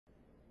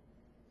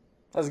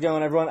How's it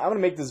going, everyone? I'm going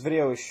to make this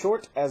video as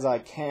short as I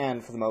can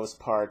for the most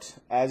part.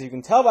 As you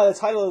can tell by the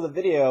title of the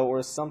video,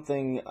 or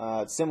something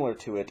similar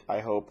to it,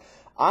 I hope,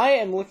 I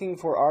am looking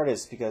for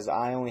artists because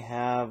I only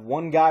have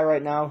one guy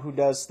right now who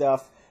does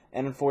stuff,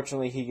 and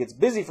unfortunately he gets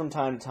busy from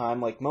time to time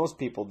like most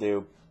people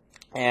do,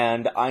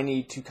 and I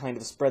need to kind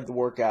of spread the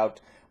work out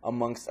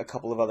amongst a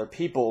couple of other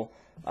people.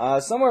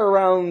 Somewhere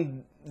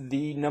around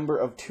the number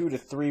of 2 to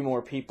 3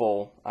 more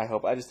people, I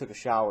hope. I just took a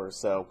shower,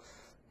 so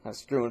I'm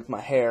screwing with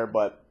my hair,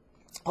 but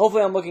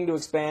hopefully I'm looking to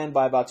expand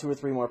by about 2 or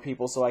 3 more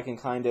people so I can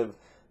kind of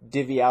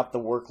divvy out the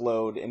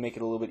workload and make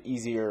it a little bit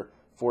easier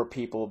for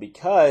people,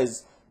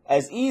 because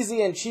as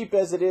easy and cheap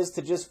as it is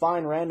to just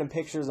find random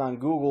pictures on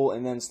Google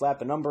and then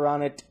slap a number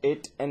on it,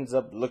 it ends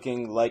up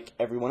looking like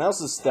everyone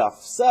else's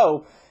stuff.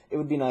 So it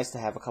would be nice to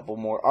have a couple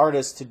more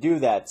artists to do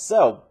that.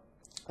 So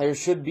there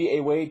should be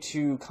a way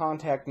to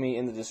contact me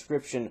in the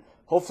description.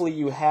 Hopefully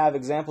you have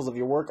examples of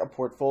your work, a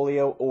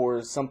portfolio,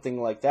 or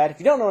something like that. If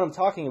you don't know what I'm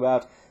talking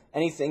about,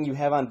 anything you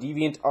have on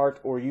DeviantArt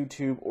or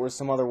YouTube or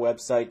some other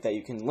website that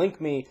you can link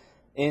me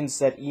in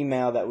said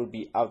email, that would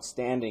be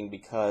outstanding,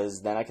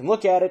 because then I can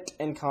look at it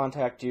and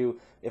contact you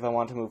if I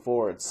want to move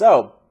forward.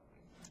 So,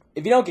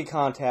 if you don't get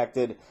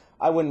contacted,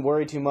 I wouldn't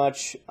worry too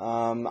much.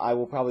 I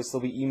will probably still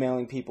be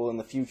emailing people in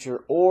the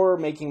future or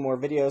making more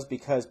videos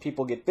because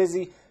people get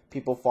busy,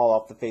 people fall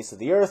off the face of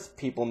the earth,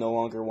 people no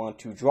longer want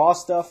to draw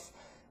stuff,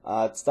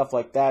 stuff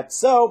like that.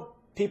 So,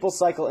 people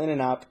cycle in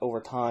and out over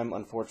time,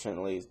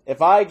 unfortunately.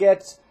 If I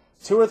get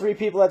 2 or 3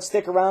 people that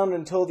stick around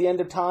until the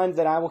end of time,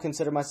 then I will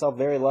consider myself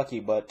very lucky,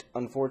 but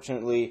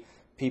unfortunately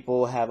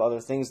people have other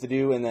things to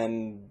do and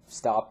then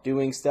stop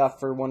doing stuff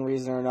for one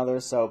reason or another,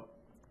 so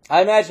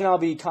I imagine I'll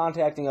be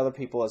contacting other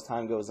people as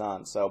time goes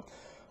on. So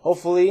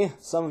hopefully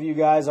some of you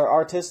guys are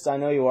artists. I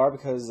know you are,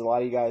 because a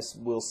lot of you guys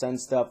will send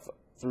stuff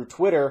through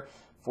Twitter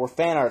for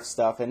fan art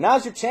stuff, and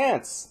now's your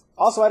chance.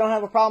 Also, I don't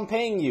have a problem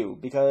paying you,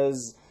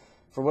 because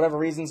for whatever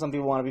reason some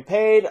people want to be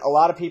paid, a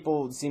lot of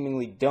people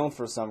seemingly don't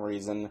for some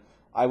reason.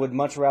 I would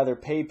much rather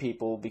pay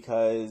people,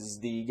 because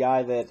the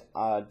guy that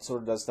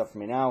sort of does stuff for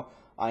me now,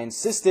 I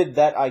insisted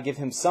that I give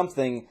him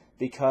something,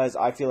 because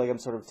I feel like I'm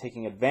sort of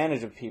taking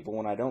advantage of people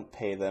when I don't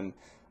pay them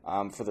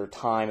for their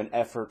time and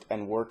effort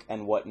and work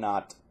and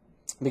whatnot.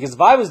 Because if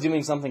I was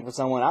doing something for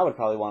someone, I would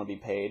probably want to be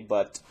paid,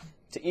 but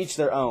to each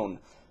their own.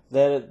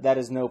 That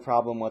is no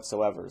problem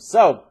whatsoever.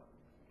 So,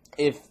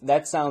 if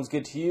that sounds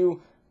good to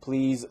you,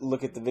 please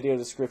look at the video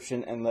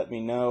description and let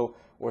me know,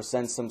 or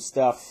send some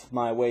stuff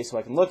my way so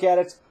I can look at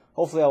it.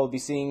 Hopefully I will be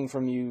seeing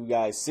from you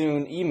guys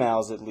soon,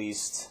 emails at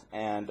least,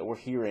 or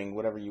hearing,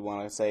 whatever you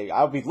want to say.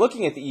 I'll be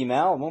looking at the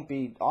email. It won't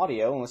be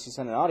audio unless you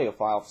send an audio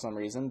file for some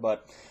reason.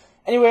 But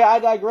anyway, I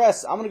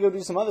digress. I'm going to go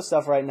do some other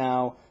stuff right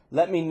now.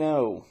 Let me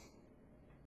know.